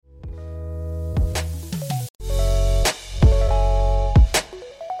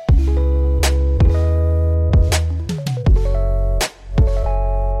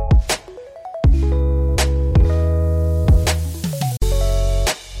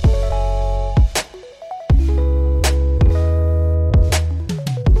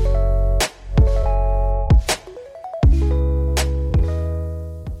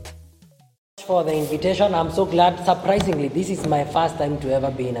the invitation. I'm so glad. Surprisingly, this is my first time to ever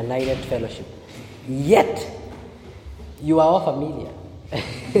be in a Nighted fellowship. Yet, you are all familiar.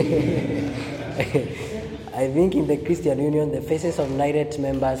 I think in the Christian Union, the faces of Nighted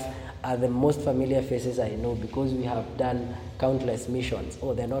members are the most familiar faces I know because we have done countless missions.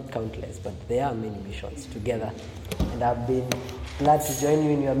 Oh, they're not countless, but there are many missions together. And I've been glad to join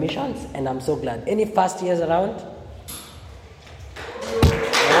you in your missions, and I'm so glad. Any first years around?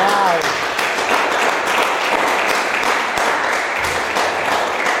 Wow.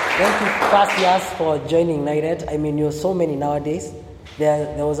 Thank you, first years, for joining Nighted. I mean, you're so many nowadays.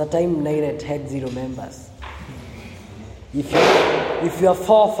 There was a time Nighted had 0 members. If your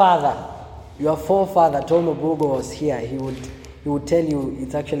forefather, Tom Obugo, was here, he would tell you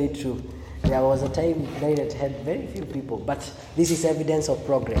it's actually true. There was a time Nighted had very few people, but this is evidence of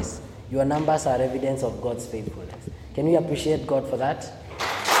progress. Your numbers are evidence of God's faithfulness. Can we appreciate God for that?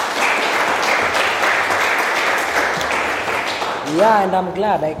 Yeah, and I'm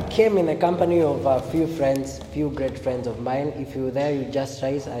glad. I came in the company of a few great friends of mine. If you're there, you just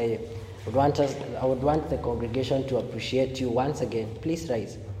rise. I would want the congregation to appreciate you once again. Please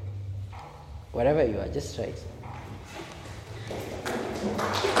rise. Wherever you are, just rise.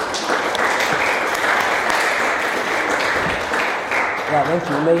 Yeah, thank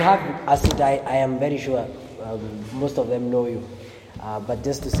you. You may have a seat. I am very sure most of them know you. But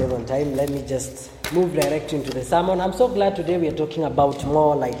just to save on time, let me just move direct into the sermon. I'm so glad today we are talking about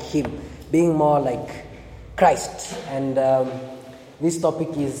more like Him, being more like Christ. And this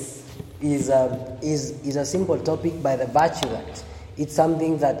topic is a simple topic by the virtue that it's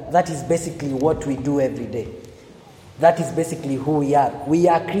something that is basically what we do every day. That is basically who we are. We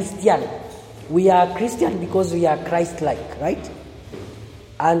are Christian. We are Christian because we are Christ-like, right?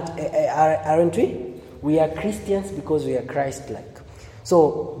 And aren't we? We are Christians because we are Christ-like.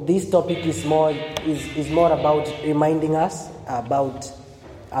 So this topic is more about reminding us about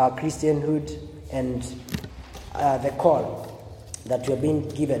our Christianhood and the call that we are being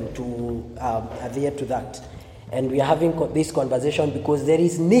given to adhere to that. And we are having this conversation because there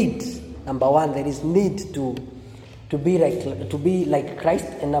is need. Number one, there is need to be like Christ,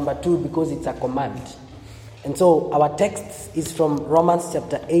 and number two, because it's a command. And so our text is from Romans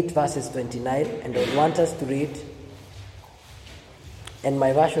chapter 8, verses 29, and I want us to read. And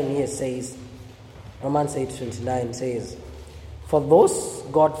my version here says, Romans 8:29 says, "For those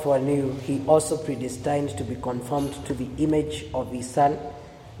God foreknew, He also predestined to be conformed to the image of His Son,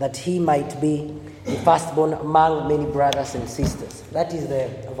 that He might be the firstborn among many brothers and sisters." That is the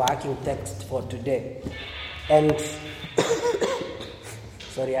working text for today. And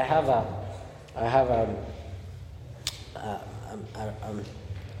sorry,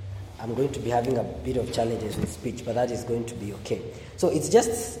 I'm going to be having a bit of challenges with speech, but that is going to be okay. So it's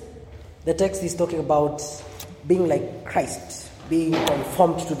just, the text is talking about being like Christ, being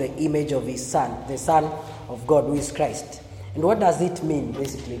conformed to the image of His Son, the Son of God, who is Christ. And what does it mean,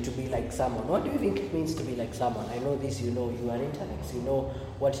 basically, to be like someone? What do you think it means to be like someone? I know this, you know, you are intellects, you know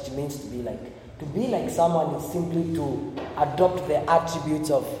what it means to be like. To be like someone is simply to adopt the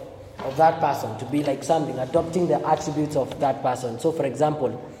attributes of that person, to be like something, adopting the attributes of that person. So, for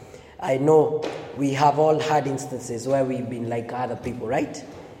example, I know we have all had instances where we've been like other people, right?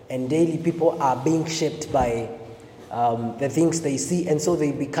 And daily people are being shaped by the things they see, and so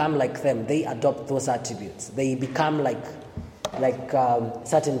they become like them. They adopt those attributes. They become like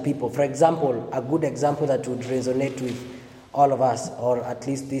certain people. For example, a good example that would resonate with all of us, or at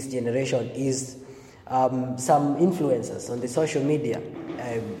least this generation, is some influencers on the social media.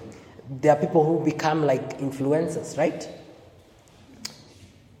 There are people who become like influencers, right?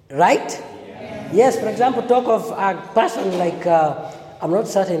 Right? Yeah. Yes, for example, talk of a person like, I'm not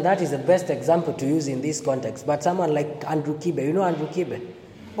certain that is the best example to use in this context, but someone like Andrew Kibe. You know Andrew Kibe?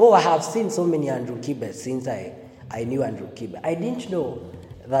 Oh, I have seen so many Andrew Kibe since I knew Andrew Kibe. I didn't know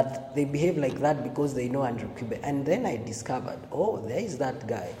that they behave like that because they know Andrew Kibe. And then I discovered, oh, there is that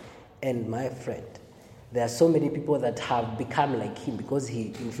guy. And my friend, there are so many people that have become like him because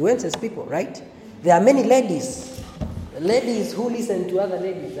he influences people, right? There are many ladies who listen to other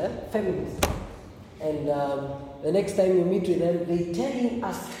ladies, feminists. And the next time you meet with them, they telling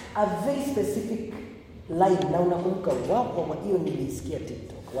us a very specific line. Na unakumbuka, wow, hiyo nilisikia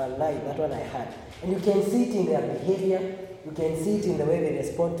TikTok. Wallahi, that one I had. And you can see it in their behavior. You can see it in the way they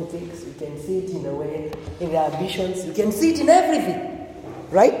respond to things. You can see it in their ambitions. You can see it in everything,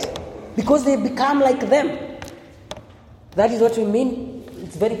 right? Because they become like them. That is what we mean.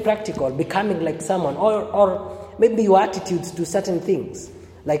 It's very practical, becoming like someone, or maybe your attitudes to certain things.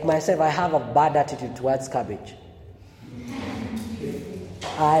 Like myself, I have a bad attitude towards cabbage.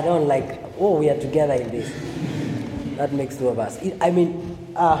 I don't like, Oh, we are together in this. That makes two of us.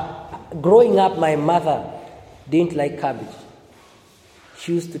 Growing up, my mother didn't like cabbage.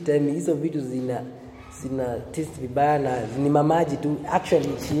 She used to tell me, hizo vitu zina taste vibaya na ni mamaji tu.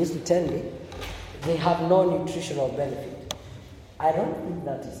 Actually, she used to tell me, they have no nutritional benefit. I don't think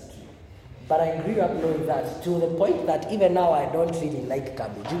that is true. But I grew up knowing that, to the point that even now I don't really like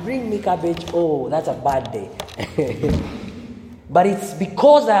cabbage. You bring me cabbage, oh, that's a bad day. But it's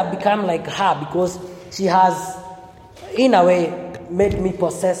because I have become like her, because she has, in a way, made me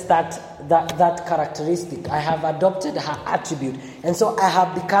possess that characteristic. I have adopted her attribute, and so I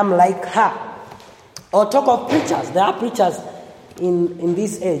have become like her. Or talk of preachers. There are preachers in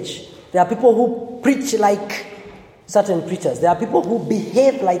this age. There are people who preach like certain preachers. There are people who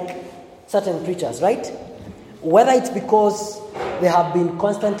behave like certain preachers, right? Whether it's because they have been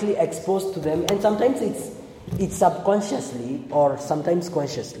constantly exposed to them, and sometimes it's subconsciously or sometimes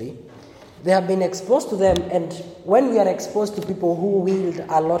consciously. They have been exposed to them, and when we are exposed to people who wield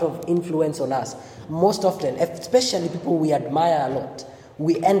a lot of influence on us, most often, especially people we admire a lot,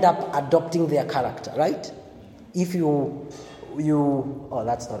 we end up adopting their character, right? If you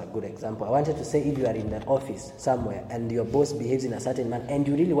that's not a good example. I wanted to say, if you are in the office somewhere and your boss behaves in a certain manner and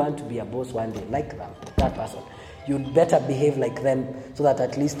you really want to be a boss one day, like that person, you'd better behave like them so that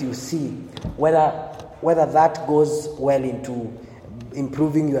at least you see whether that goes well into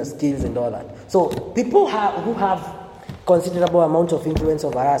improving your skills and all that. So people who have considerable amount of influence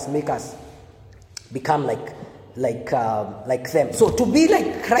over us make us become like them. So to be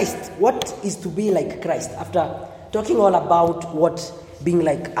like Christ, what is to be like Christ? After talking all about what being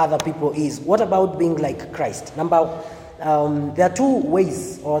like other people is, what about being like Christ? There are two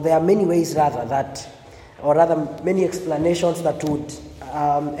ways, or there are many ways many explanations that would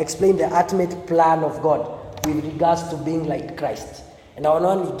explain the ultimate plan of God with regards to being like Christ. And I will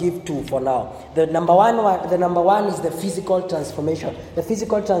only give two for now. The number one is the physical transformation. The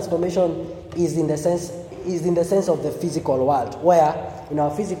physical transformation is in the sense of the physical world, where in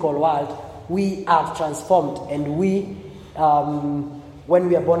our physical world we are transformed, and when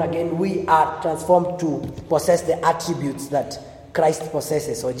we are born again, we are transformed to possess the attributes that Christ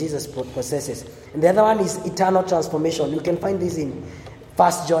possesses or Jesus possesses. And the other one is eternal transformation. You can find this in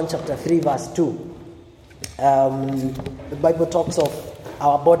 1 John chapter 3 verse 2. The Bible talks of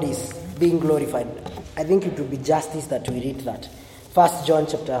our bodies being glorified. I think it would be justice that we read that. 1 John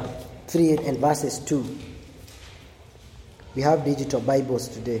chapter 3 and verses 2. We have digital Bibles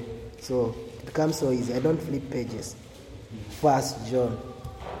today, so it becomes so easy. I don't flip pages. 1 John.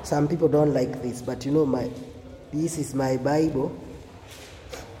 Some people don't like this, but this is my Bible.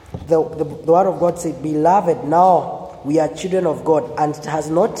 The Word of God said, "Beloved, now we are children of God, and it has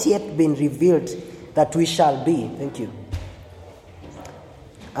not yet been revealed that we shall be." Thank you.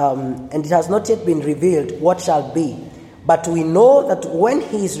 And it has not yet been revealed what shall be. But we know that when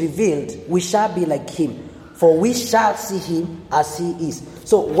he is revealed, we shall be like him, for we shall see him as he is.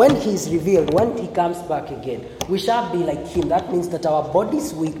 So when he is revealed, when he comes back again, we shall be like him. That means that our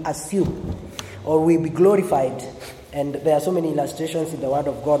bodies, we assume, or will be glorified. And there are so many illustrations in the Word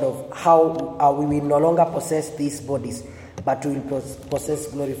of God of how we will no longer possess these bodies, but we will possess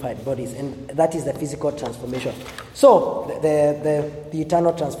glorified bodies. And that is the physical transformation. So, the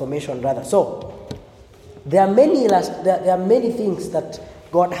eternal transformation, rather. So, there are many things that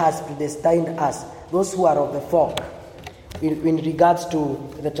God has predestined us, those who are of the flock, in regards to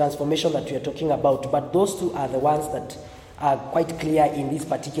the transformation that we are talking about. But those two are the ones that are quite clear in this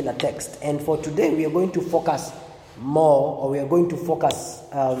particular text. And for today, we are going to focus more, or we are going to focus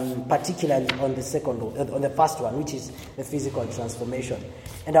particularly on the first one, which is the physical transformation.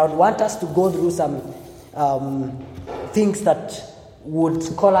 And I would want us to go through some things that would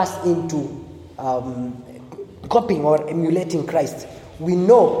call us into copying or emulating Christ. We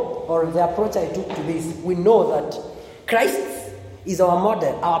know, or the approach I took to this, we know that Christ is our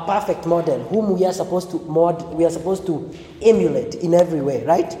model, our perfect model, whom we are supposed to emulate in every way,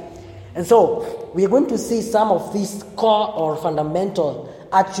 right? And so we are going to see some of these core or fundamental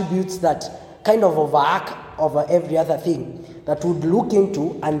attributes that kind of overarch over every other thing that we'd look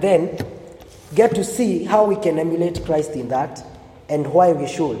into, and then get to see how we can emulate Christ in that and why we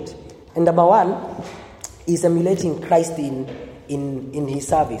should. And number one is emulating Christ in his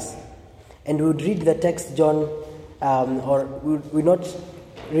service. And we would read the text, John, or we not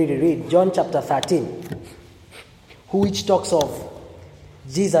really read, John chapter 13, which talks of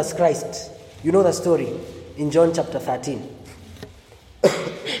Jesus Christ. You know the story in John chapter 13.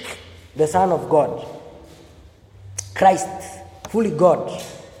 The Son of God, Christ, fully God,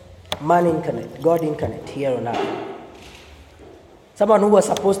 man incarnate, God incarnate here on earth. someone who was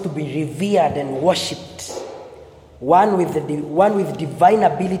supposed to be revered and worshipped, one with divine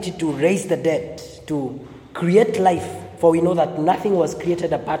ability to raise the dead, to create life, for we know that nothing was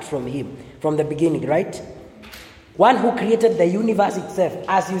created apart from him from the beginning, right? One who created the universe itself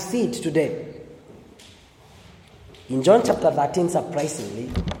as you see it today. In John chapter 13, surprisingly,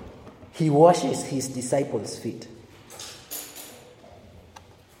 he washes his disciples' feet.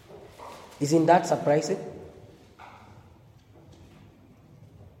 Isn't that surprising?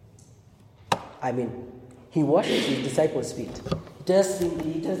 I mean, he washes his disciples' feet.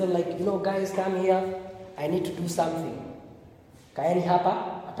 He tells them like, guys, come here. I need to do something. Kaeni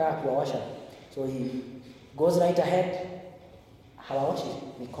hapa, nataka kuwaosha. So he goes right ahead.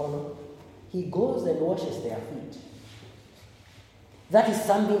 Hawaoshi mikono. He goes and washes their feet. That is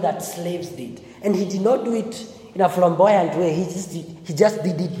something that slaves did. And he did not do it in a flamboyant way. He just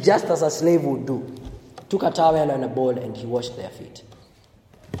did it just as a slave would do. Took a towel and a bowl and he washed their feet.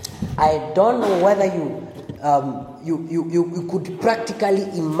 I don't know whether you could practically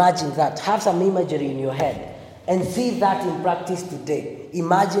imagine that. Have some imagery in your head and see that in practice today.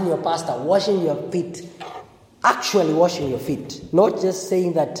 Imagine your pastor washing your feet, actually washing your feet, not just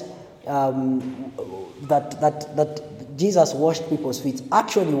saying that that Jesus washed people's feet,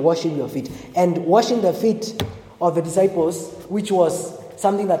 actually washing your feet, and washing the feet of the disciples, which was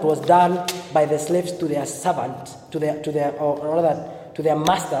something that was done by the slaves to their servant, to their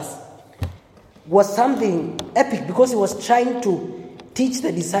masters, was something epic because he was trying to teach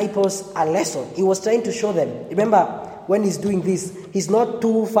the disciples a lesson. He was trying to show them. Remember, when he's doing this, he's not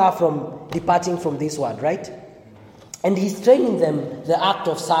too far from departing from this world, right? And he's training them the act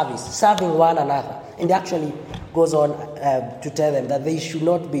of service, serving one another. And he actually goes on to tell them that they should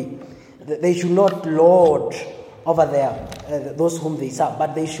not lord over those whom they serve,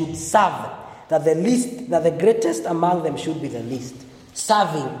 but they should serve them. That the greatest among them should be the least,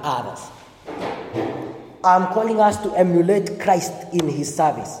 serving others. I'm calling us to emulate Christ in his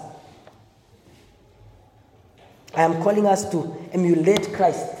service. I am calling us to emulate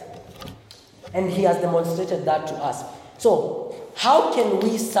Christ. And he has demonstrated that to us. So, how can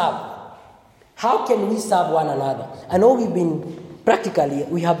we serve? How can we serve one another? I know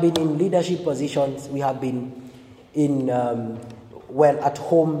we have been in leadership positions. We have been at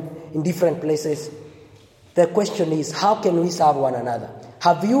home, in different places. The question is, how can we serve one another?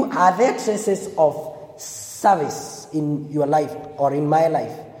 Are there traces of service in your life or in my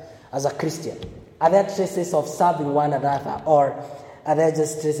life as a Christian? Are there traces of serving one another, or are there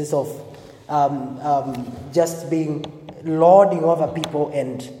just traces of just being lording over people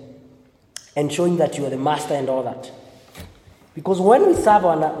and showing that you are the master and all that? Because when we serve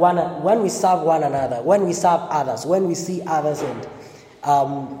one another, when we serve others, when we see others and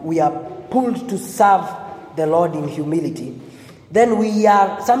we are pulled to serve the Lord in humility, then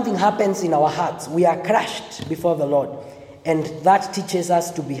something happens in our hearts. We are crushed before the Lord. And that teaches us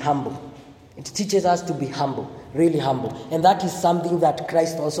to be humble. It teaches us to be humble, really humble. And that is something that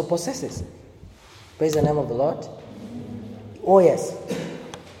Christ also possesses. Praise the name of the Lord. Oh yes.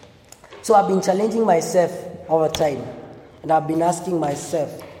 So I've been challenging myself over time. And I've been asking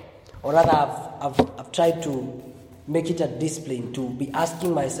myself, or rather I've tried to make it a discipline to be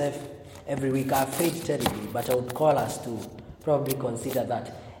asking myself every week. I've failed terribly, but I would call us to probably consider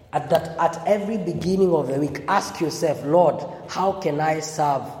that. At every beginning of the week, ask yourself, Lord, how can I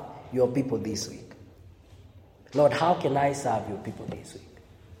serve your people this week? Lord, how can I serve your people this week?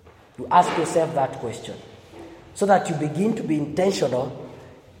 You ask yourself that question so that you begin to be intentional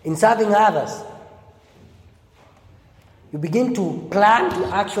in serving others. You begin to plan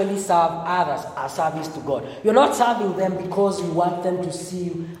to actually serve others as service to God. You're not serving them because you want them to see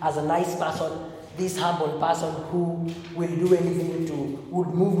you as a nice person, this humble person who will do anything would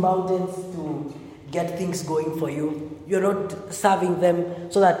move mountains to get things going for you. You're not serving them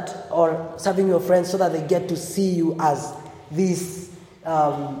or serving your friends so that they get to see you as this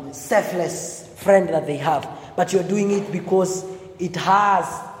selfless friend that they have. But you're doing it because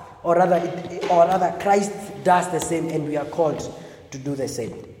or rather Christ does the same, and we are called to do the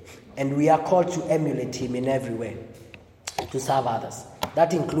same. And we are called to emulate him in every way, to serve others.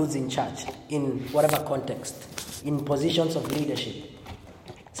 That includes in church, in whatever context, in positions of leadership,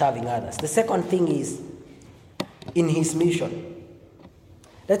 serving others. The second thing is in his mission.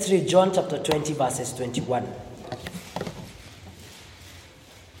 Let's read John chapter 20, verses 21.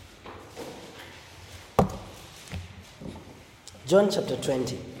 John chapter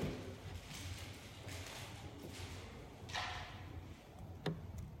 20.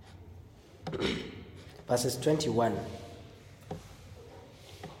 Verses 21.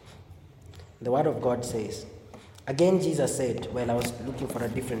 The word of God says, Again, Jesus said, well, I was looking for a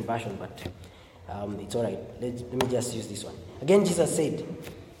different version, but it's all right. Let me just use this one. Again, Jesus said,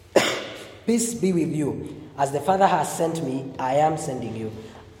 peace be with you. As the Father has sent me, I am sending you.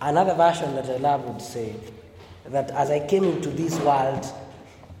 Another version that I love would say that as I came into this world,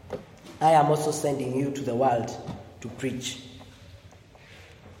 I am also sending you to the world to preach.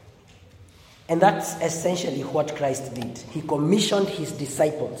 And that's essentially what Christ did. He commissioned his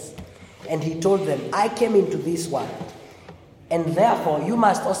disciples and he told them, I came into this world, and therefore you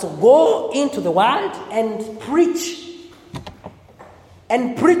must also go into the world and preach.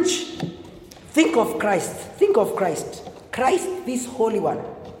 And preach. Think of Christ. Think of Christ. Christ, this Holy One.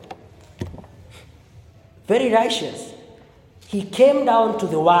 Very righteous. He came down to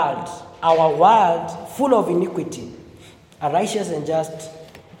the world, our world full of iniquity. A righteous and just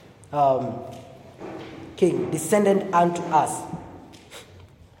King descended unto us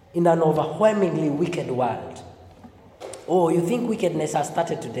in an overwhelmingly wicked world. Oh, you think wickedness has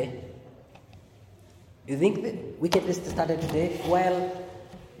started today? You think that wickedness started today? Well,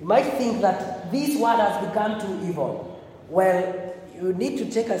 you might think that this world has become too evil. Well, you need to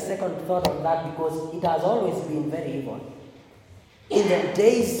take a second thought on that, because it has always been very evil. In the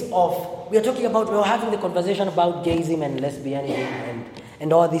days of, we were having the conversation about gayism and lesbianism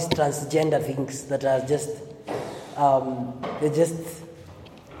and all these transgender things that are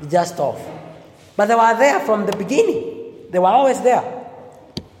they're just off. But they were there from the beginning. They were always there.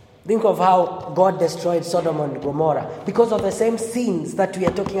 Think of how God destroyed Sodom and Gomorrah because of the same sins that we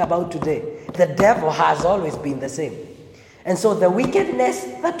are talking about today. The devil has always been the same. And so the wickedness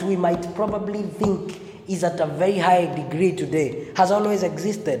that we might probably think is at a very high degree today has always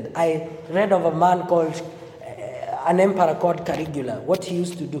existed. I read of a man called, an emperor called Caligula. What he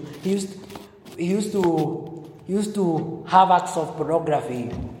used to do, he used to have acts of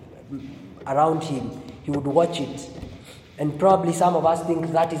pornography around him. He would watch it. And probably some of us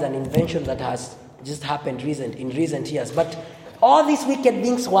think that is an invention that has just happened in recent years. But all these wicked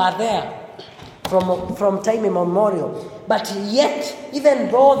things were there from time immemorial. But yet, even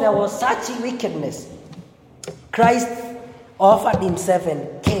though there was such wickedness, Christ offered himself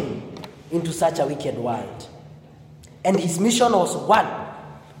and came into such a wicked world. And his mission was one,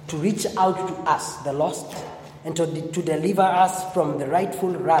 to reach out to us, the lost, and to deliver us from the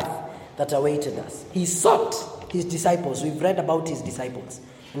rightful wrath that awaited us. He sought his disciples. We've read about his disciples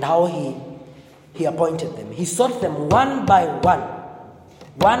and how he appointed them. He sought them one by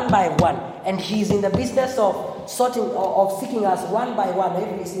one, and he's in the business of seeking us one by one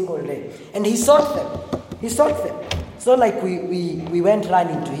every single day. And he sought them. It's not like we went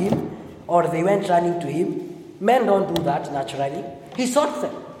running to him, or they went running to him. Men don't do that naturally. He sought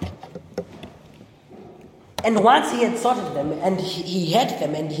them. And once he had sorted them, and he had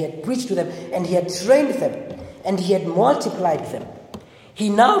them, and he had preached to them, and he had trained them, and he had multiplied them, he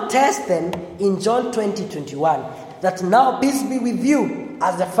now tells them in John 20:21 that now peace be with you.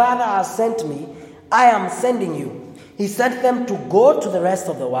 As the Father has sent me, I am sending you. He sent them to go to the rest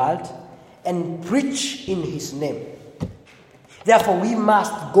of the world and preach in his name. Therefore, we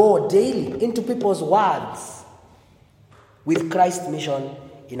must go daily into people's worlds with Christ's mission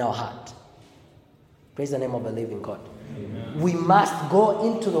in our heart. Praise the name of the living God. Amen. We must go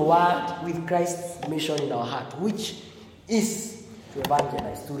into the world with Christ's mission in our heart, which is to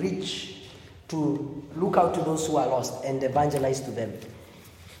evangelize, to reach, to look out to those who are lost and evangelize to them.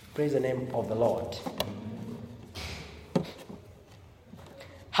 Praise the name of the Lord.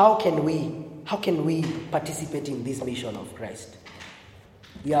 How can we participate in this mission of Christ?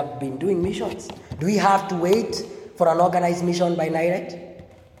 We have been doing missions. Do we have to wait for an organized mission by NIRET?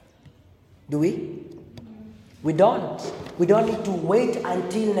 Do we? We don't. We don't need to wait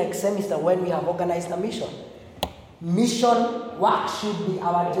until next semester when we have organized a mission. Mission work should be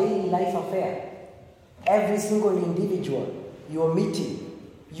our daily life affair. Every single individual you're meeting,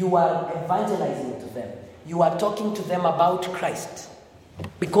 you are evangelizing to them. You are talking to them about Christ.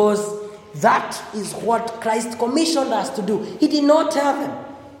 Because that is what Christ commissioned us to do. He did not tell them.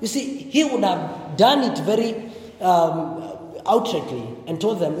 You see, he would have done it very outrightly and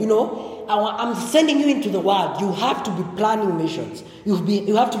told them, I'm sending you into the world. You have to be planning missions.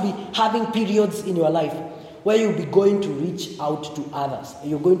 You have to be having periods in your life where you'll be going to reach out to others.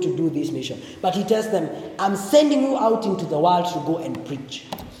 You're going to do this mission. But he tells them, I'm sending you out into the world to go and preach.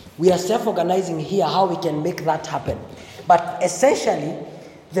 We are self-organizing here how we can make that happen. But essentially,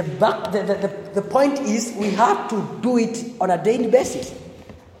 the point is we have to do it on a daily basis.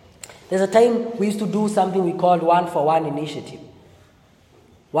 There's a time we used to do something we called one-for-one initiative.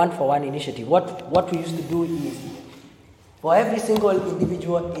 One-for-one initiative. What we used to do is, for every single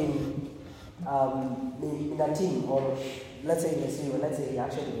individual in in a team, or let's say in the city, or let's say he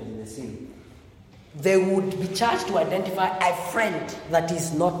actually was in the city, they would be charged to identify a friend that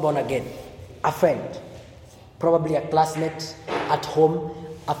is not born again. A friend. Probably a classmate at home,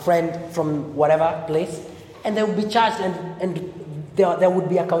 a friend from whatever place. And they would be charged, and there would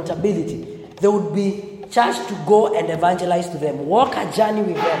be accountability. They would be charged to go and evangelize to them. Walk a journey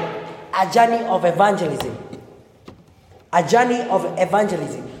with them. A journey of evangelism. A journey of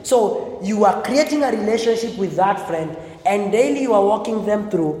evangelism. So you are creating a relationship with that friend, and daily you are walking them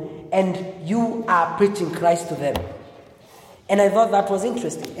through, and you are preaching Christ to them. And I thought that was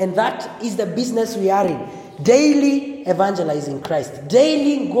interesting. And that is the business we are in. Daily evangelizing Christ.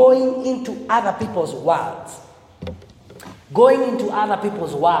 Daily going into other people's worlds. Going into other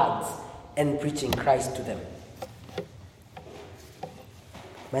people's worlds and preaching Christ to them.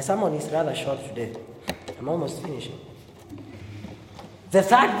 My sermon is rather short today. I'm almost finishing. The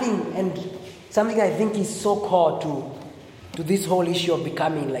third thing, and something I think is so core to this whole issue of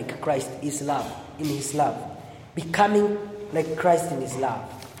becoming like Christ, is love, in his love. Becoming like Christ in his love.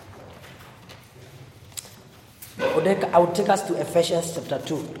 I would take us to Ephesians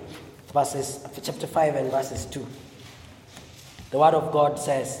chapter 5 and verses 2. The word of God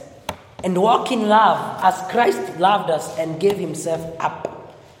says, "And walk in love as Christ loved us and gave himself up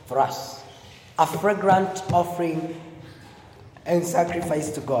for us, a fragrant offering and sacrifice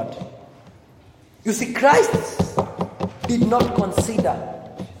to God." You see, Christ did not consider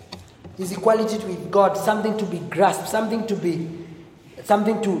his equality with God something to be grasped, something to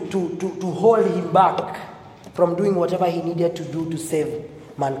hold him back from doing whatever he needed to do to save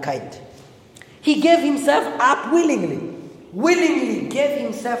mankind. He gave himself up willingly gave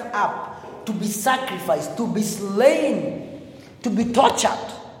himself up to be sacrificed, to be slain, to be tortured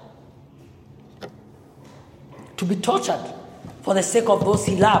for the sake of those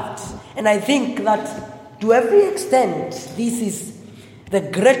he loved. And I think that to every extent, this is the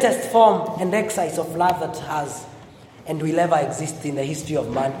greatest form and exercise of love that has and will ever exist in the history of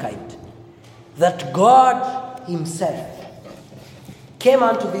mankind. That God himself came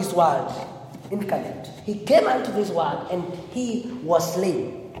unto this world incarnate. He came unto this world and he was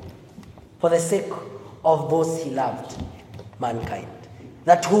slain for the sake of those he loved, mankind.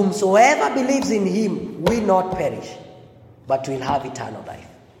 That whomsoever believes in him will not perish, but will have eternal life.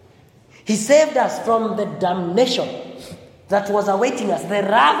 He saved us from the damnation that was awaiting us, the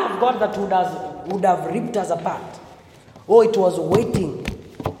wrath of God that would have ripped us apart. Oh, it was waiting.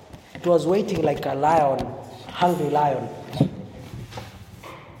 It was waiting like a lion, hungry lion,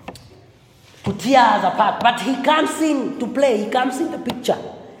 to tear us apart. But he comes in to play. He comes in the picture,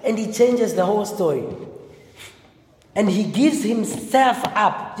 and he changes the whole story. And he gives himself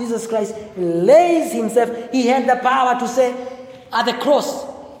up. Jesus Christ lays himself. He had the power to say, at the cross,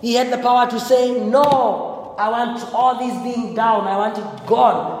 he had the power to say, "No, I want all this being down. I want it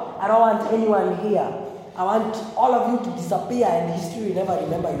gone. I don't want anyone here. I want all of you to disappear, and history will never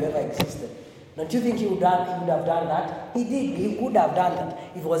remember you ever existed." Don't you think he would have done that? He did. He could have done that.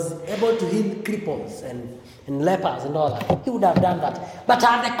 He was able to heal cripples and lepers and all that. He would have done that. But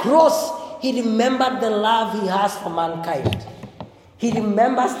at the cross, he remembered the love he has for mankind. He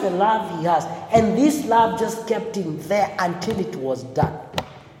remembers the love he has. And this love just kept him there until it was done.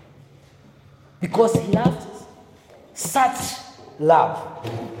 Because he loved us. Such love.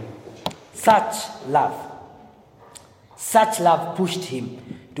 Such love. Such love pushed him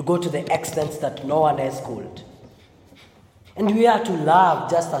to go to the extent that no one else could. And we are to love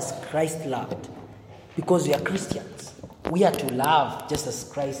just as Christ loved. Because we are Christians. We are to love just as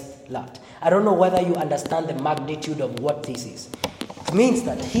Christ loved. I don't know whether you understand the magnitude of what this is. It means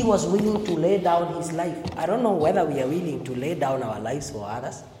that he was willing to lay down his life. I don't know whether we are willing to lay down our lives for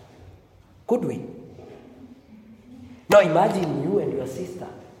others. Could we? Now imagine you and your sister.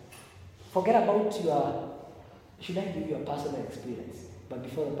 Forget about should I give you a personal experience? But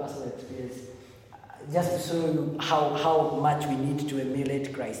before the personal experience, just to show you how much we need to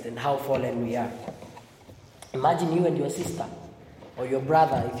emulate Christ and how fallen we are. Imagine you and your sister, or your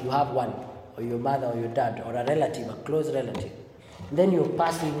brother if you have one, or your mother or your dad, or a relative, a close relative. And then you're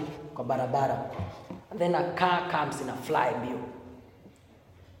passing kwa barabara, and then a car comes in a fly view.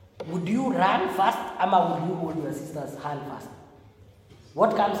 Would you run fast, or would you hold your sister's hand fast?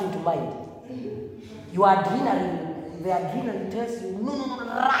 What comes into mind? Your adrenaline, the adrenaline tells you, no,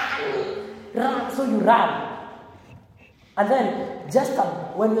 run. So you run. And then,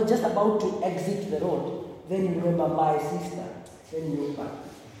 when you're just about to exit the road, then you remember my sister, then you look back.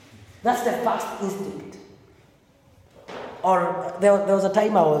 That's the first instinct. Or there was a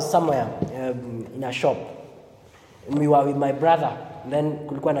time I was somewhere in a shop, and we were with my brother. then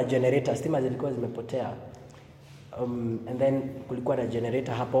kulikuwa na generator, stima zilikuwa zimepotea. And then kulikuwa na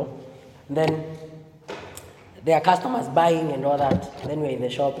generator hapo. And then there are customers buying and all that. Then we're in the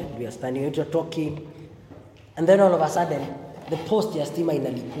shop and we are standing, we're talking. And then all of a sudden, the post ya stima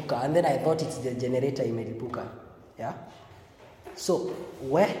inalipuka. And then I thought it's the generator imelipuka. Yeah? So,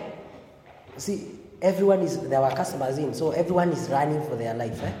 there were customers in, so everyone is running for their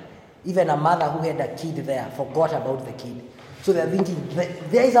life. Even a mother who had a kid there forgot about the kid. So they're thinking,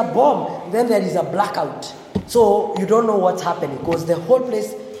 there is a bomb, then there is a blackout. So you don't know what's happening because the whole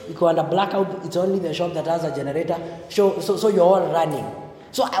place, you go under blackout, it's only the shop that has a generator. So you're all running.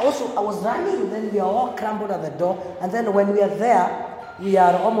 So I was running, then we are all crumbled at the door. And then when we are there, we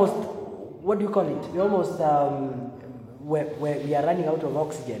are almost, what do you call it? We almost, we are running out of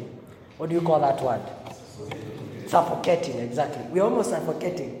oxygen. What do you call that word? Suffocating, exactly. We're almost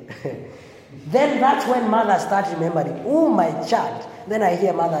suffocating. Then that's when mothers start remembering, oh, my child. Then I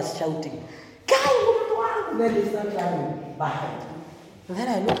hear mothers shouting, and then they start running behind. And then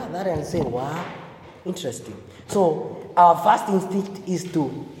I look at that and say, wow, interesting. So our first instinct is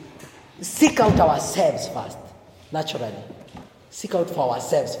to seek out ourselves first, naturally. Seek out for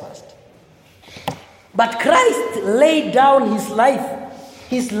ourselves first. But Christ laid down his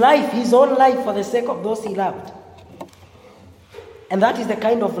own life for the sake of those he loved. And that is the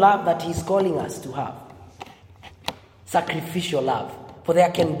kind of love that he's calling us to have. Sacrificial love. For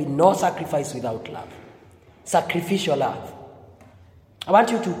there can be no sacrifice without love. Sacrificial love. I want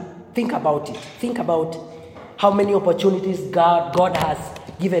you to think about it. Think about how many opportunities God has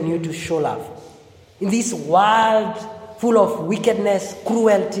given you to show love. In this world full of wickedness,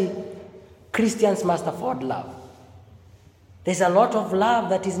 cruelty, Christians must afford love. There's a lot of love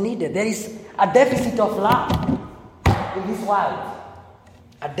that is needed. There is a deficit of love in this world.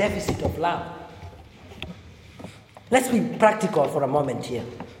 A deficit of love. Let's be practical for a moment here.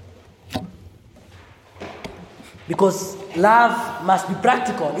 Because love must be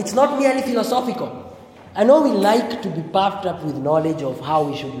practical. It's not merely philosophical. I know we like to be puffed up with knowledge of how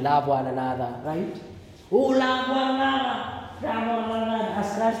we should love one another, right? Oh, love one another. Love one another.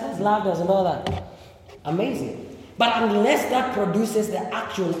 As Christ has loved us and all that. Amazing. But unless that produces the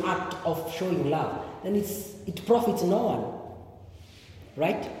actual act of showing love, then it profits no one.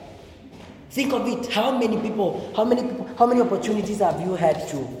 Right? Think of it. How many opportunities have you had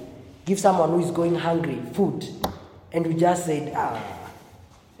to give someone who is going hungry food and we just said,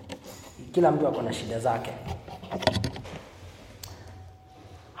 kila mtu ako na shida zake.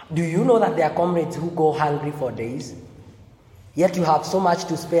 Do you know that there are comrades who go hungry for days? Yet you have so much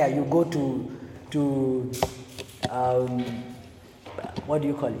to spare. You go to what do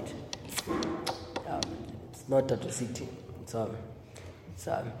you call it? It's not Tattoo City. It's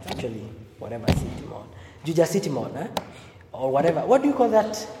actually whatever city mall. Juja City Mall, or whatever. What do you call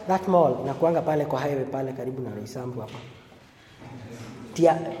that mall? Nakuanga pale kwa highway pale karibu na Roysambu hapa.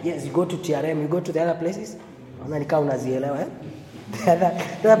 Yes, you go to TRM, you go to the other places. Unanika unazielewa, the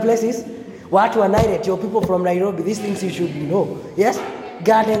other places. Watu wa Nairobi, your people from Nairobi, these things you should know. Yes?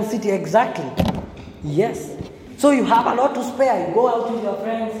 Garden City, exactly. Yes. So you have a lot to spare. You go out with your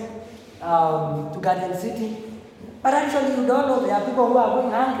friends to Garden City. But actually you don't know there are people who are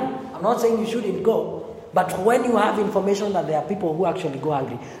going hungry. I'm not saying you shouldn't go. But when you have information that there are people who actually go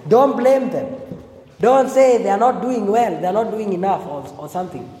hungry, don't blame them. Don't say they are not doing well, they are not doing enough or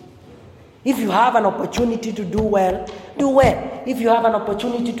something. If you have an opportunity to do well, do well. If you have an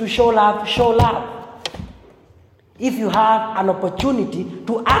opportunity to show love, show love. If you have an opportunity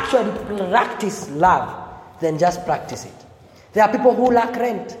to actually practice love, then just practice it. There are people who lack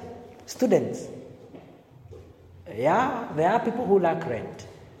rent. Students. Yeah, there are people who lack rent.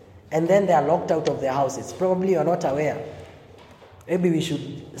 And then they are locked out of their houses. Probably you're not aware. Maybe we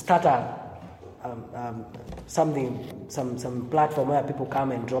should start some platform where people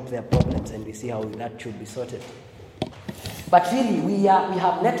come and drop their problems and we see how that should be sorted. But really, we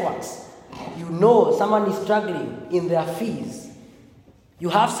have networks. You know someone is struggling in their fees. You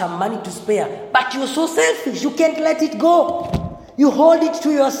have some money to spare, but you're so selfish, you can't let it go. You hold it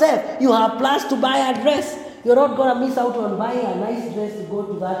to yourself. You have plans to buy a dress. You're not going to miss out on buying a nice dress to go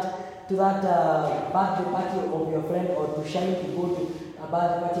to that birthday party of your friend, or to shine to go to a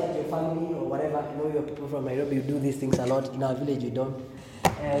birthday party at your family or whatever. I know you're people from Nairobi, you do these things a lot. In our village, you don't.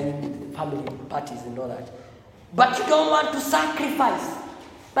 And family parties and all that. But you don't want to sacrifice.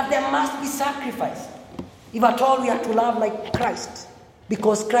 But there must be sacrifice. If at all we are to love like Christ.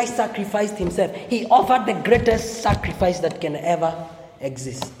 Because Christ sacrificed himself. He offered the greatest sacrifice that can ever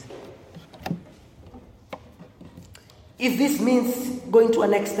exist. If this means going to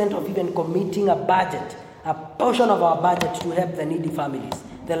an extent of even committing a budget a portion of our budget to help the needy families,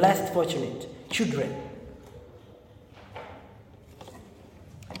 the less fortunate, children.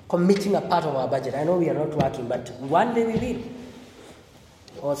 Committing a part of our budget. I know we are not working, but one day we will.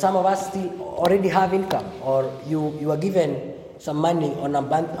 Or some of us still already have income, or you are given some money on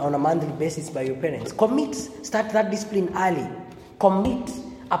a monthly basis by your parents. Commit. Start that discipline early. Commit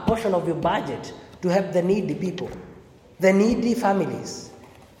a portion of your budget to help the needy people, the needy families.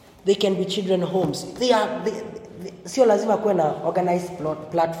 They can be children homes. Sio lazima kuwe na organized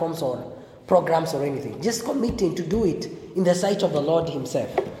platforms or programs or anything. Just committing to do it in the sight of the Lord himself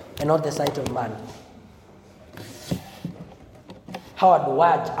and not the sight of man.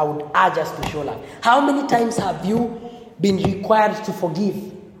 I would urge us to show love. How many times have you been required to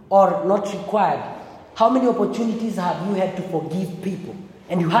forgive or not required? How many opportunities have you had to forgive people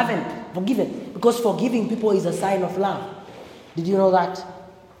and you haven't forgiven? Because forgiving people is a sign of love. Did you know that?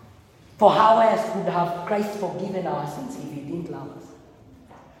 For how else would have Christ forgiven our sins if he didn't love us?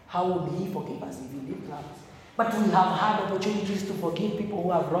 How would he forgive us if he didn't love us? But we have had opportunities to forgive people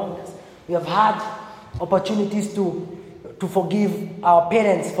who have wronged us. We have had opportunities to forgive our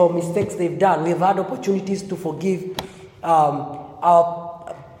parents for mistakes they've done. We've had opportunities to forgive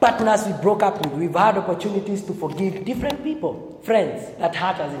our partners we broke up with. We've had opportunities to forgive different people, friends that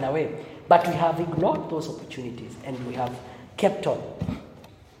hurt us in a way. But we have ignored those opportunities and we have kept on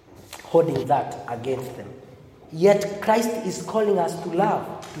holding that against them. Yet Christ is calling us to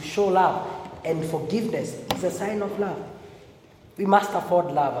love, to show love, and forgiveness is a sign of love. We must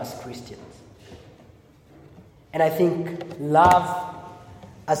afford love as Christians. And I think love,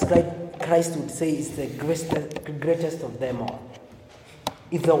 as Christ would say, is the greatest of them all.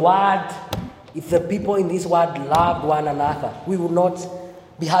 If the people in this world loved one another, we would not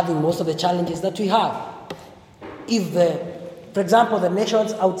be having most of the challenges that we have. For example, the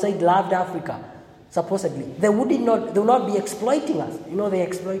nations outside loved Africa, supposedly, they would not be exploiting us. You know they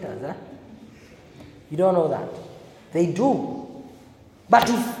exploit us, huh? You don't know that. They do. But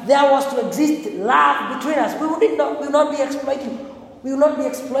if there was to exist love between us, we will not be exploiting. We will not be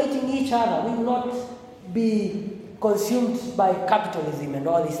exploiting each other. We will not be consumed by capitalism and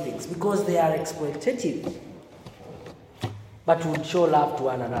all these things because they are exploitative. But we will show love to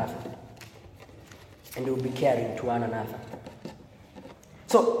one another. And we will be caring to one another.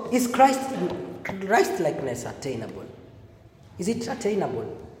 So, is Christ-likeness attainable? Is it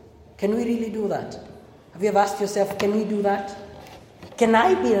attainable? Can we really do that? Have you ever asked yourself, can we do that? Can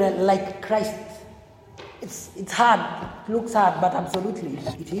I be like Christ? It's hard. It looks hard, but absolutely,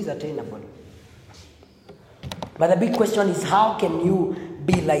 it is attainable. But the big question is, how can you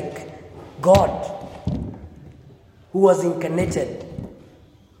be like God, who was incarnated?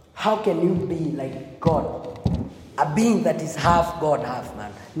 How can you be like God? A being that is half God, half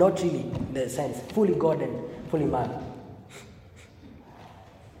man. Not really in the sense, fully God and fully man.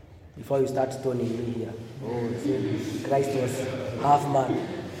 Before you start stoning me here. Oh, see, Christ was half man.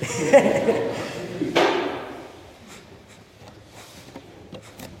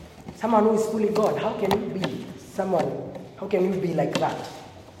 Someone who is fully God, how can you be like that?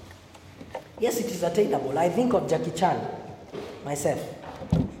 Yes, it is attainable. I think of Jackie Chan myself.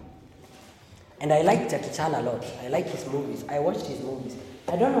 And I like Jackie Chan a lot. I like his movies. I watched his movies.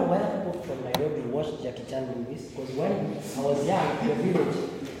 I don't know whether people from Nairobi watched Jackie Chan movies, because when I was young,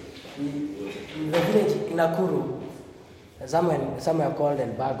 in the village in Nakuru, somewhere called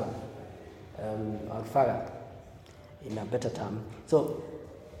Elbagon, our father, in a better term. So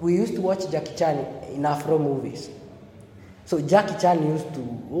we used to watch Jackie Chan in Afro movies. So Jackie Chan used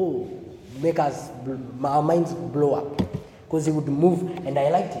to make our minds blow up, because he would move, and I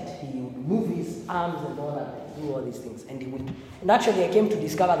liked it. He would move his arms and all that, do all these things, and actually I came to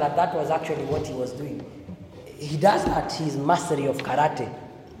discover that was actually what he was doing. He does that. His mastery of karate.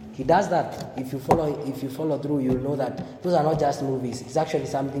 He does that. If you follow through, you'll know that those are not just movies. It's actually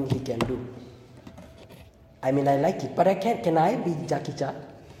something he can do. I mean, I like it, but can I be Jackie Chan?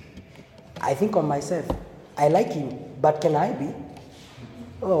 I think of myself. I like him, but can I be?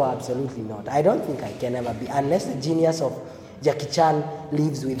 Oh, absolutely not. I don't think I can ever be, unless the genius of Jackie Chan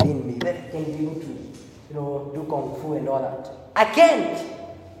lives within me. Then I can be able to, do kung fu and all that. I can't,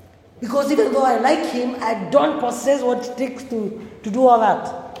 because even though I like him, I don't possess what it takes to do all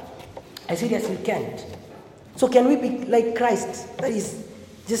that. I seriously can't. So can we be like Christ? That is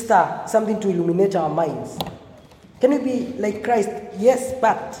just something to illuminate our minds. Can we be like Christ? Yes,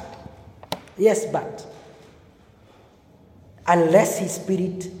 but unless His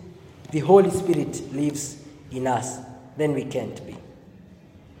Spirit, the Holy Spirit, lives in us, then we can't be.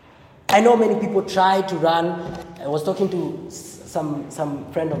 I know many people try to run. I was talking to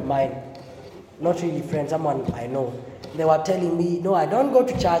some friend of mine not really friend, someone I know, they were telling me, no, I don't go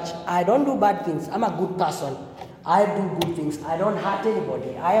to church, I don't do bad things, I'm a good person, I do good things, I don't hurt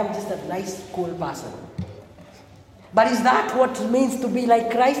anybody, I am just a nice, cool person. But is that what it means to be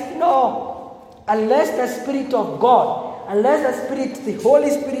like Christ? No. Unless the Spirit of God, unless the Spirit, the Holy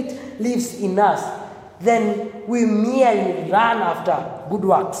Spirit lives in us, then we merely run after good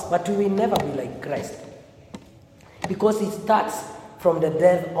works, but we will never be like Christ. Because it starts from the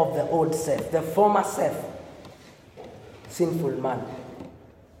death of the old self, the former self, sinful man.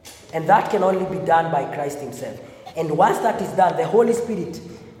 And that can only be done by Christ himself. And once that is done, the Holy Spirit,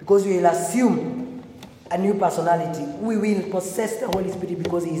 because we will assume a new personality, we will possess the Holy Spirit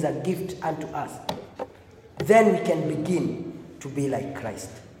because he is a gift unto us. Then we can begin to be like Christ.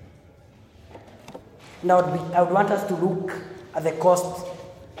 Now, I would want us to look at the cost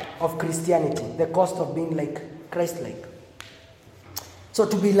of Christianity, the cost of being like Christ-like. So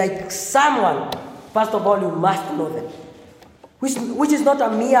to be like someone, first of all, you must know them, which is not a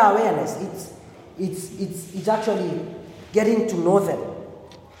mere awareness. It's actually getting to know them.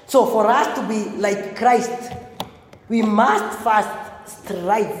 So for us to be like Christ, we must first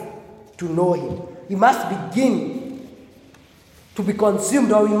strive to know him. We must begin to be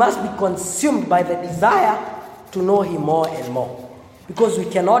consumed, or we must be consumed by the desire to know him more and more. Because we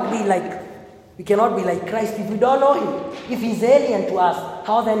cannot be like Christ if we don't know him. If he's alien to us,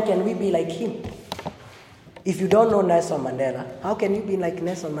 how then can we be like him? If you don't know Nelson Mandela, how can you be like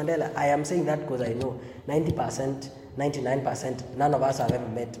Nelson Mandela? I am saying that because I know 90%, 99%, none of us have ever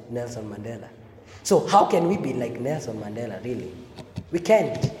met Nelson Mandela. So how can we be like Nelson Mandela, really? We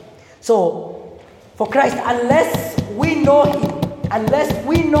can't. So, for Christ, unless we know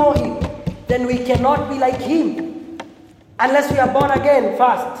him, then we cannot be like him. Unless we are born again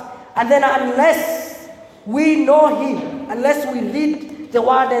first. And then unless we know him, unless we read the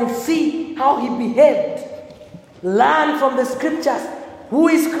word and see how he behaved, learn from the scriptures who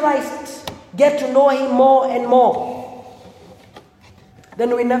is Christ, get to know him more and more, then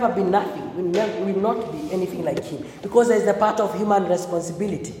we'll never be nothing. We'll not be anything like him. Because there's a part of human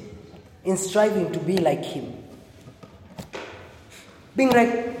responsibility in striving to be like him. Being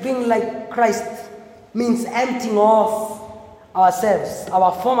like Christ means emptying off ourselves,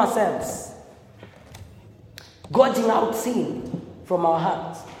 our former selves, gouging out sin from our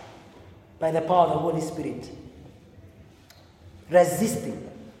hearts by the power of the Holy Spirit, resisting.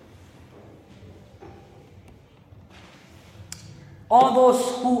 All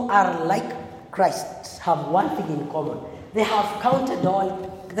those who are like Christ have one thing in common. They have counted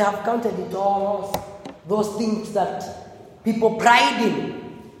it all, those things that people pride in.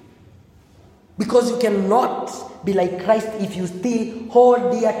 Because you cannot be like Christ if you still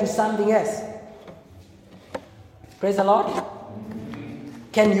hold dear to something else. Praise the Lord.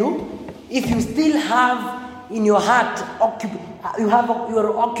 Can you? If you still have in your heart, you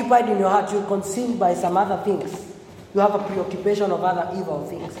are occupied in your heart, you're consumed by some other things, you have a preoccupation of other evil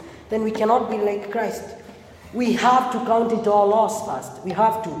things, then we cannot be like Christ. We have to count it all lost first. We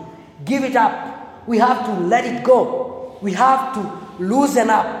have to give it up. We have to let it go. We have to loosen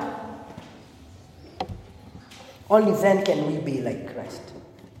up. Only then can we be like Christ.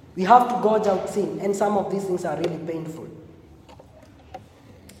 We have to gouge out sin, and some of these things are really painful.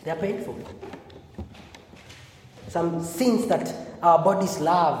 They are painful. Some sins that our bodies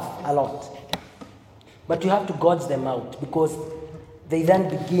love a lot. But you have to gouge them out, because they then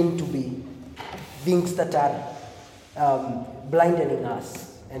begin to be things that are blinding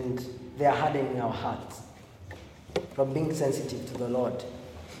us, and they are hardening our hearts from being sensitive to the Lord.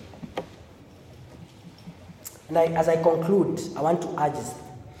 And as I conclude, I want to urge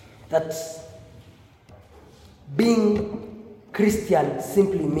that being Christian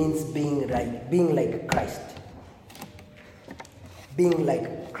simply means being like Christ. Being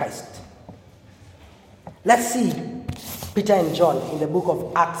like Christ. Let's see Peter and John in the book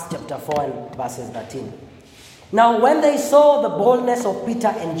of Acts chapter 4 and verses 13. Now when they saw the boldness of Peter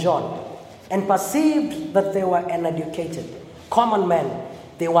and John and perceived that they were uneducated, common men,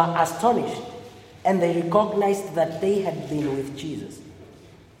 they were astonished, and they recognized that they had been with Jesus.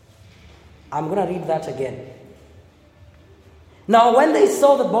 I'm going to read that again. Now when they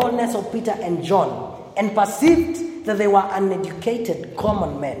saw the boldness of Peter and John and perceived that they were uneducated,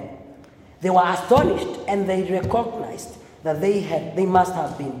 common men, they were astonished, and they recognized that they must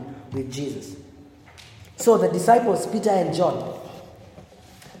have been with Jesus. So the disciples, Peter and John,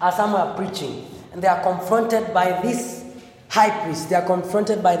 are somewhere preaching, and they are confronted by this high priest. They are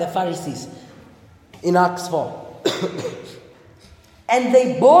confronted by the Pharisees in Acts 4. And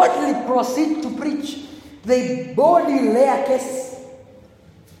they boldly proceed to preach. They boldly lay a case,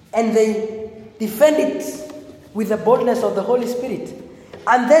 and they Defend it with the boldness of the Holy Spirit.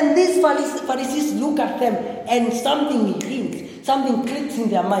 And then these Pharisees look at them and something clicks in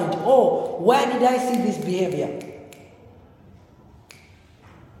their mind. Oh, where did I see this behavior?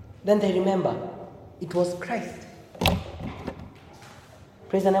 Then they remember, it was Christ.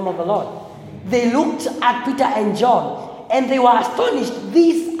 Praise the name of the Lord. They looked at Peter and John and they were astonished.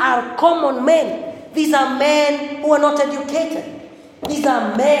 These are common men. These are men who are not educated. These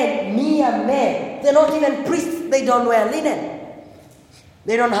are men, mere men. They're not even priests. They don't wear linen.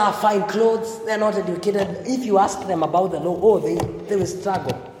 They don't have fine clothes. They're not educated. If you ask them about the law, they will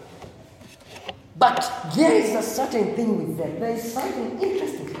struggle. But there is a certain thing with them. There is something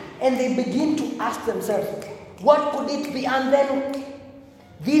interesting. And they begin to ask themselves, what could it be? And then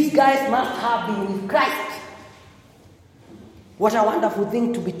these guys must have been with Christ. What a wonderful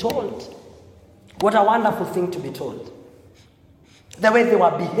thing to be told. What a wonderful thing to be told. The way they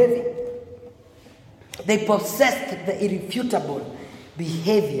were behaving. They possessed the irrefutable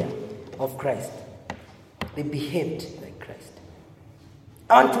behavior of Christ. They behaved like Christ.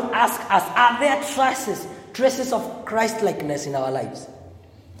 I want to ask us, are there traces of Christ-likeness in our lives?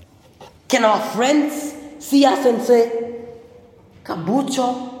 Can our friends see us and say,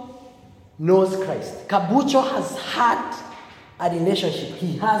 Kabucho knows Christ. Kabucho has had a relationship.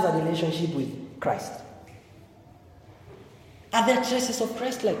 He has a relationship with Christ. Are there traces of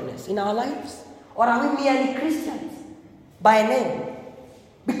Christ-likeness in our lives? Or are we merely Christians by name?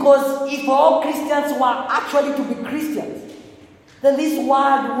 Because if all Christians were actually to be Christians, then this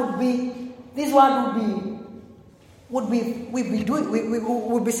world would be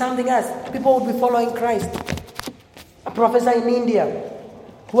something else. People would be following Christ. A professor in India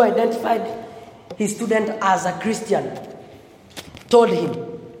who identified his student as a Christian told him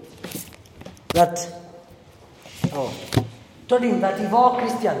that if all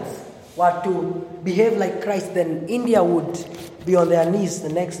Christians were to behave like Christ, then India would be on their knees the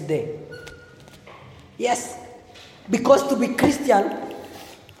next day. Yes, because to be Christian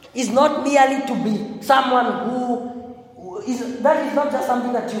is not merely to be someone that is not just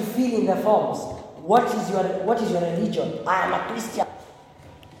something that you feel in the forms. What is your religion? I am a Christian.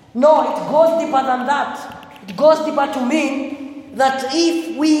 No, it goes deeper than that. It goes deeper to mean that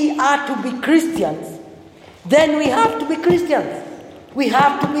if we are to be Christians, then we have to be Christians. We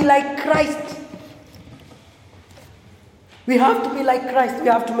have to be like Christ. We have to be like Christ. We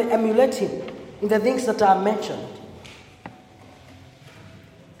have to emulate him in the things that are mentioned.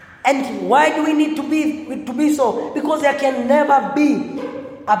 And why do we need to be so? Because there can never be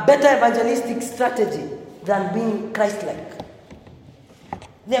a better evangelistic strategy than being Christ-like.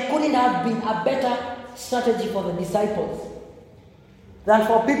 There couldn't have been a better strategy for the disciples than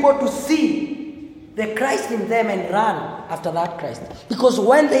for people to see the Christ in them and run after that Christ. Because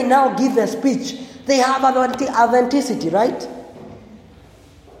when they now give their speech, they have authenticity, right?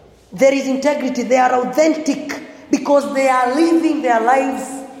 There is integrity. They are authentic because they are living their lives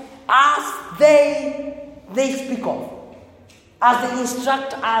as they speak of, as they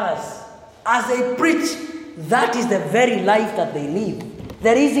instruct others, as they preach. That is the very life that they live.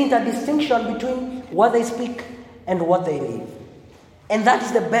 There isn't a distinction between what they speak and what they live. And that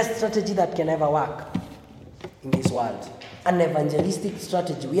is the best strategy that can ever work in this world. An evangelistic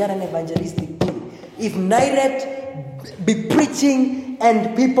strategy. We are an evangelistic team. If Nairet be preaching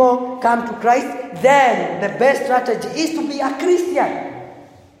and people come to Christ, then the best strategy is to be a Christian.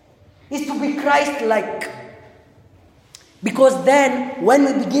 Is to be Christ-like. Because then, when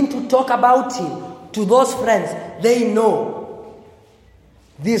we begin to talk about him to those friends, they know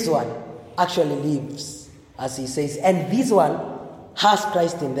this one actually lives, as he says, and this one has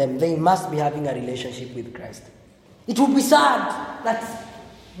Christ in them. They must be having a relationship with Christ. It would be sad that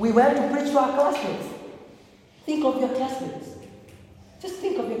we were to preach to our classmates. Think of your classmates. Just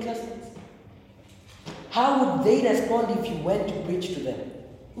think of your classmates. How would they respond if you went to preach to them?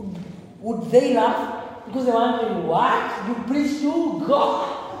 Would they laugh? Because they were wondering, what? You preach to God?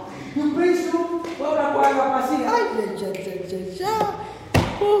 You preach to?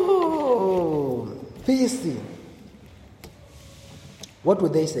 Oh, feisty. What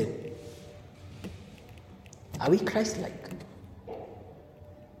would they say? Are we Christ-like?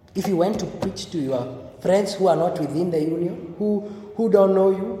 If you went to preach to your friends who are not within the union, who don't know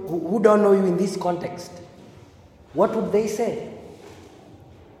you, who don't know you in this context, what would they say?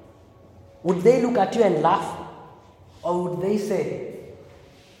 Would they look at you and laugh? Or would they say,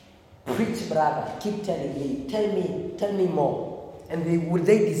 preach, brother, keep telling me, tell me more. And would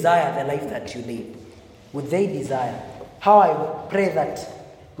they desire the life that you live? Would they desire? How I pray that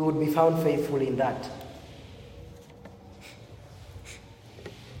we would be found faithful in that.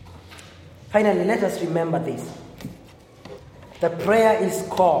 Finally, let us remember this. That prayer is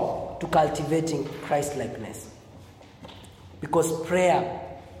core to cultivating Christ-likeness. Because prayer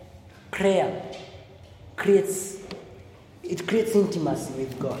creates intimacy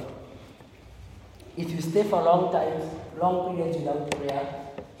with God. If you stay for long periods without prayer,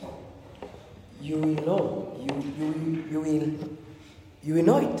 you will know. You will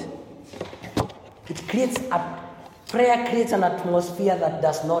know it. Prayer creates an atmosphere that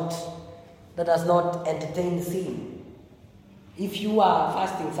does not entertain sin. If you are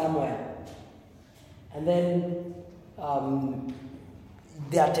fasting somewhere, and then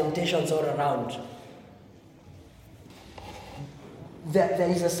there are temptations all around, there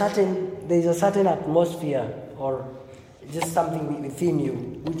is a certain atmosphere, or just something within you,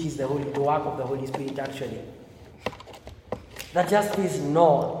 which is the work of the Holy Spirit actually, that just says,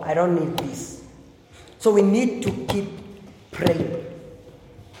 no, I don't need this. So we need to keep praying,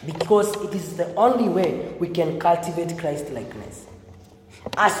 because it is the only way we can cultivate Christ-likeness.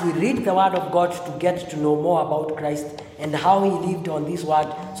 As we read the Word of God to get to know more about Christ and how He lived on this Word,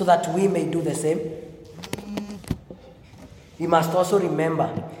 so that we may do the same, we must also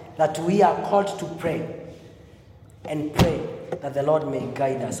remember that we are called to pray, and pray that the Lord may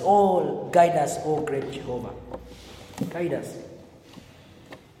guide us. Guide us, oh great Jehovah. Guide us.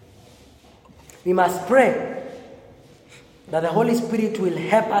 We must pray that the Holy Spirit will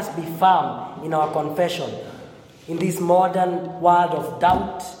help us be firm in our confession in this modern world of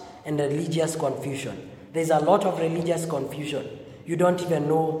doubt and religious confusion. There's a lot of religious confusion. You don't even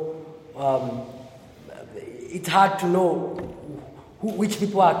know, it's hard to know which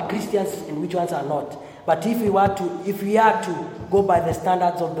people are Christians and which ones are not. But if we are to go by the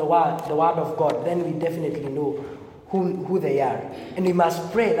standards of the word of God, then we definitely know who they are. And we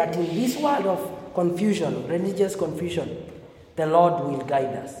must pray that in this world of confusion, religious confusion, the Lord will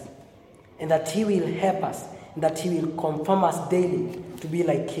guide us, and that He will help us, and that He will conform us daily to be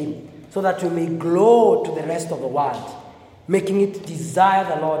like Him, so that we may glow to the rest of the world, making it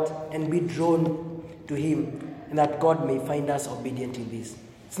desire the Lord and be drawn to Him, and that God may find us obedient in this.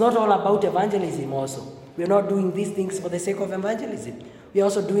 It's not all about evangelism also. We're not doing these things for the sake of evangelism. We're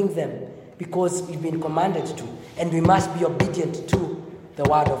also doing them because we've been commanded to, and we must be obedient to the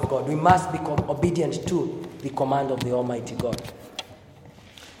Word of God. We must be obedient to the command of the Almighty God.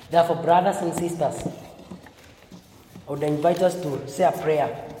 Therefore, brothers and sisters, I would invite us to say a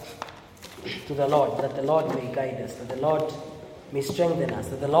prayer to the Lord, that the Lord may guide us, that the Lord may strengthen us,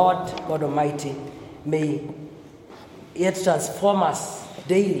 that the Lord God Almighty may yet transform us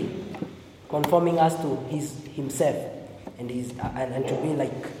daily, conforming us to Himself and to be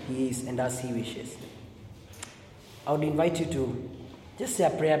like He is and as He wishes. I would invite you to just say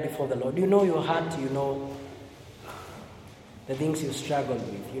a prayer before the Lord. You know your heart, you know the things you struggle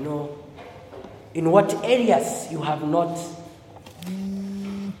with, you know in what areas you have not,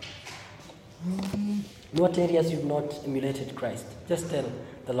 in what areas you've not emulated Christ. Just tell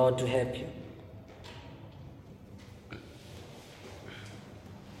the Lord to help you.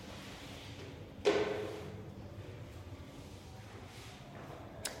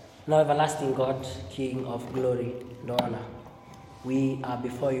 Now, everlasting God, King of glory and honor, we are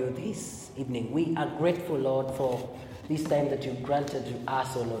before you this evening. We are grateful, Lord, for this time that you've granted to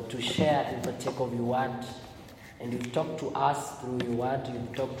us, O Lord, to share and partake of your word. And you've talked to us through your word.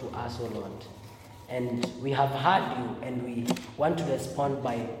 You've talked to us, O Lord. And we have heard you, and we want to respond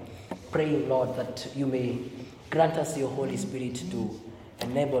by praying, Lord, that you may grant us your Holy Spirit to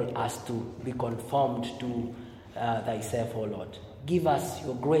enable us to be conformed to thyself, O Lord. Give us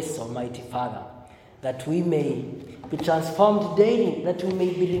your grace, Almighty Father, that we may be transformed daily, that we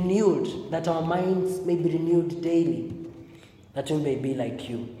may be renewed, that our minds may be renewed daily, that we may be like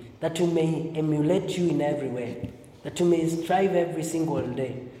you, that we may emulate you in every way, that we may strive every single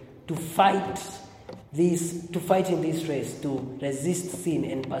day to fight in this race, to resist sin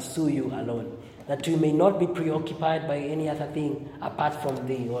and pursue you alone, that we may not be preoccupied by any other thing apart from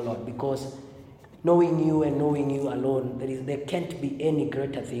thee, O Lord, because knowing you and knowing you alone, there can't be any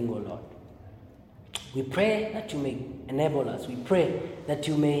greater thing, O Lord. We pray that you may enable us. We pray that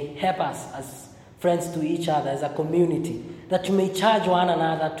you may help us as friends to each other, as a community, that you may charge one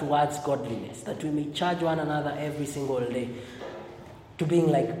another towards godliness, that we may charge one another every single day to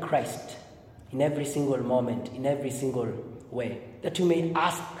being like Christ in every single moment, in every single way, that we may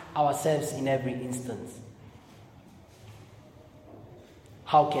ask ourselves in every instance,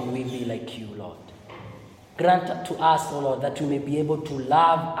 how can we be like you, Lord? Grant to us, O Lord, that we may be able to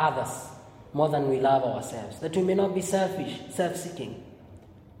love others more than we love ourselves, that we may not be selfish, self-seeking.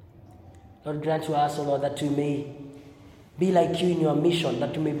 Lord, grant to us, O Lord, that we may Be like you in your mission,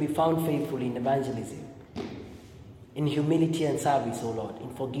 that you may be found faithful in evangelism, in humility and service, O Lord,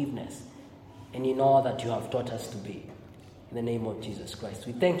 in forgiveness, and in all that you have taught us to be. In the name of Jesus Christ,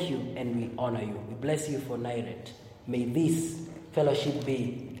 we thank you and we honor you. We bless you for Nairet. May this fellowship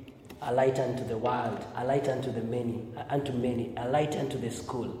be a light unto the world, a light unto many, a light unto the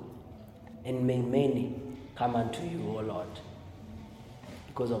school. And may many come unto you, O Lord,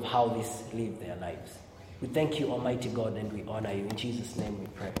 because of how these live their lives. We thank you, Almighty God, and we honor you. In Jesus' name we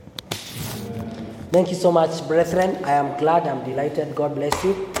pray. Thank you so much, brethren. I am glad, I'm delighted. God bless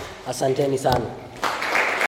you. Asanteni sana.